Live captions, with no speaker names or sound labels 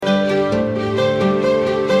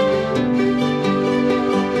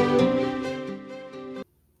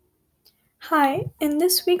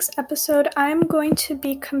this week's episode, I'm going to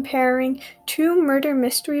be comparing two murder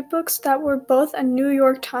mystery books that were both a New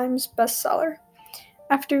York Times bestseller.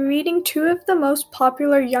 After reading two of the most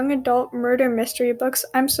popular young adult murder mystery books,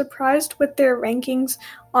 I'm surprised with their rankings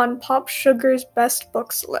on PopSugar's best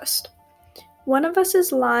books list. One of Us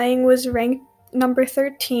is Lying was ranked number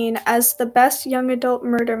 13 as the best young adult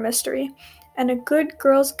murder mystery, and A Good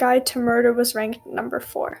Girl's Guide to Murder was ranked number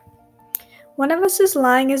 4. One of Us is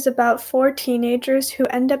Lying is about 4 teenagers who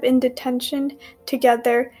end up in detention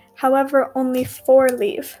together, however, only 4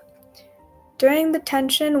 leave. During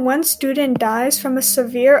detention, one student dies from a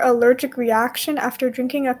severe allergic reaction after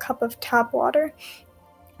drinking a cup of tap water,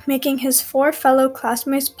 making his 4 fellow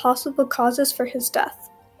classmates possible causes for his death.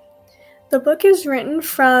 The book is written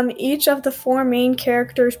from each of the 4 main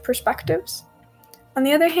characters' perspectives. On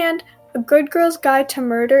the other hand, A Good Girl's Guide to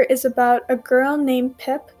Murder is about a girl named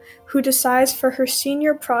Pip who decides for her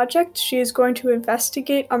senior project she is going to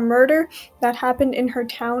investigate a murder that happened in her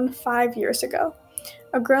town 5 years ago.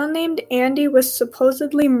 A girl named Andy was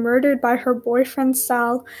supposedly murdered by her boyfriend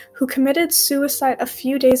Sal, who committed suicide a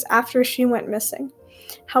few days after she went missing.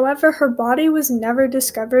 However, her body was never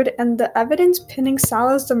discovered, and the evidence pinning Sal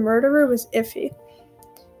as the murderer was iffy.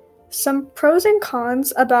 Some pros and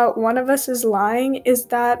cons about One of Us is Lying is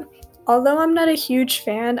that, although I'm not a huge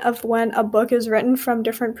fan of when a book is written from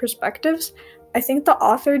different perspectives, I think the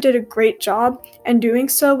author did a great job, and doing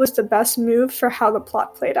so was the best move for how the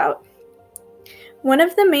plot played out. One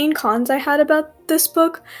of the main cons I had about this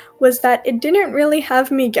book was that it didn't really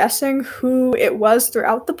have me guessing who it was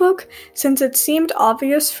throughout the book, since it seemed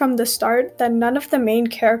obvious from the start that none of the main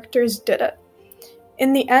characters did it.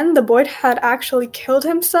 In the end, the boy had actually killed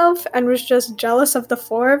himself and was just jealous of the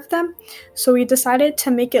 4 of them, so he decided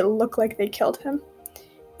to make it look like they killed him.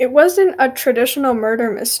 It wasn't a traditional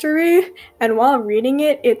murder mystery, and while reading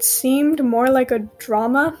it, it seemed more like a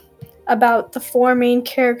drama about the 4 main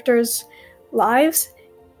characters' lives.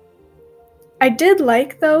 I did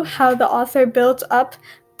like, though, how the author built up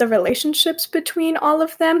the relationships between all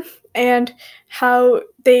of them and how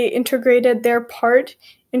they integrated their part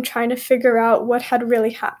in trying to figure out what had really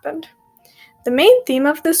happened. The main theme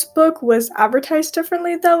of this book was advertised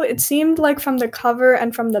differently, though. It seemed like from the cover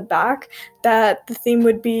and from the back that the theme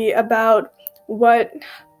would be about what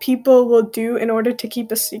people will do in order to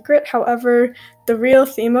keep a secret. However, the real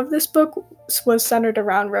theme of this book was centered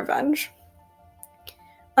around revenge.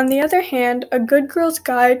 On the other hand, A Good Girl's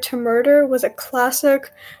Guide to Murder was a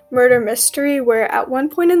classic murder mystery where at one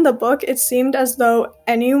point in the book it seemed as though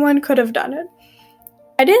anyone could have done it.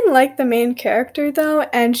 I didn't like the main character though,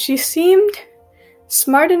 and she seemed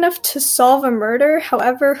smart enough to solve a murder.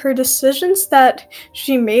 However, her decisions that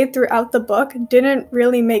she made throughout the book didn't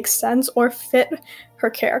really make sense or fit her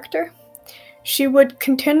character. She would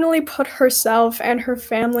continually put herself and her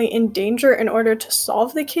family in danger in order to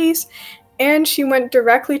solve the case, and she went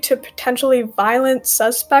directly to potentially violent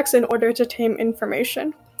suspects in order to obtain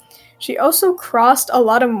information. She also crossed a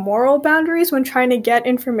lot of moral boundaries when trying to get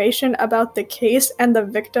information about the case and the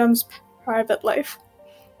victim's private life.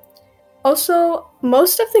 Also,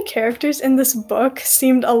 most of the characters in this book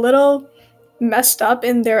seemed a little messed up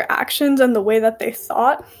in their actions and the way that they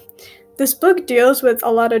thought. This book deals with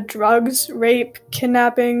a lot of drugs, rape,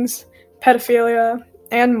 kidnappings, pedophilia,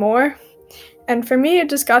 and more. And for me, it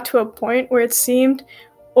just got to a point where it seemed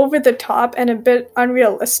over the top and a bit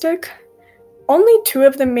unrealistic. Only 2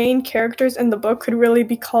 of the main characters in the book could really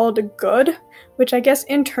be called good, which I guess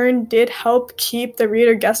in turn did help keep the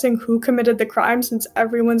reader guessing who committed the crime since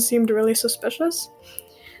everyone seemed really suspicious.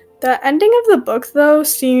 The ending of the book, though,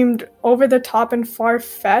 seemed over the top and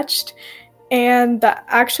far-fetched, and the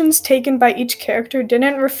actions taken by each character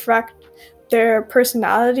didn't reflect their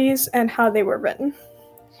personalities and how they were written.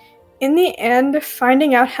 In the end,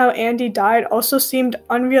 finding out how Andy died also seemed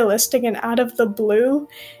unrealistic and out of the blue,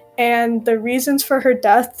 and the reasons for her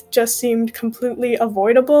death just seemed completely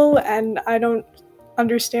avoidable, and I don't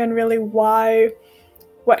understand really why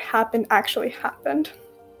what happened actually happened.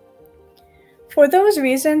 For those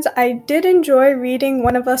reasons, I did enjoy reading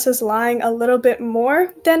One of Us is Lying a little bit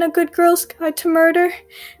more than A Good Girl's Guide to Murder,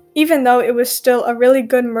 even though it was still a really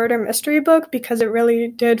good murder mystery book because it really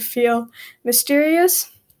did feel mysterious.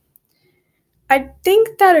 I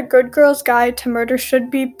think that A Good Girl's Guide to Murder shouldn't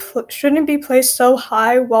be placed so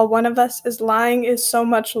high while One of Us is Lying is so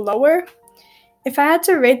much lower. If I had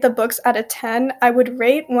to rate the books out of 10, I would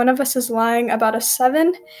rate One of Us is Lying about a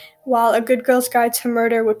 7, while A Good Girl's Guide to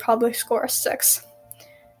Murder would probably score a 6.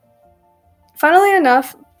 Funnily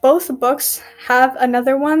enough, both books have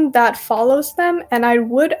another one that follows them, and I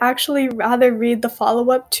would actually rather read the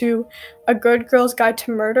follow-up to A Good Girl's Guide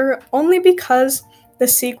to Murder, only because the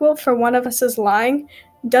sequel, For One of Us is Lying,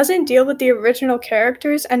 doesn't deal with the original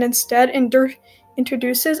characters and instead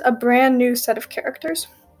introduces a brand new set of characters.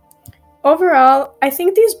 Overall, I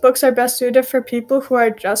think these books are best suited for people who are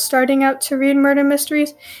just starting out to read murder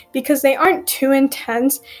mysteries because they aren't too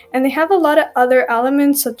intense and they have a lot of other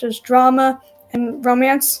elements such as drama and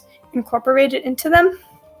romance incorporated into them.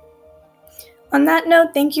 On that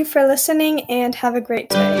note, thank you for listening and have a great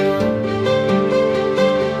day.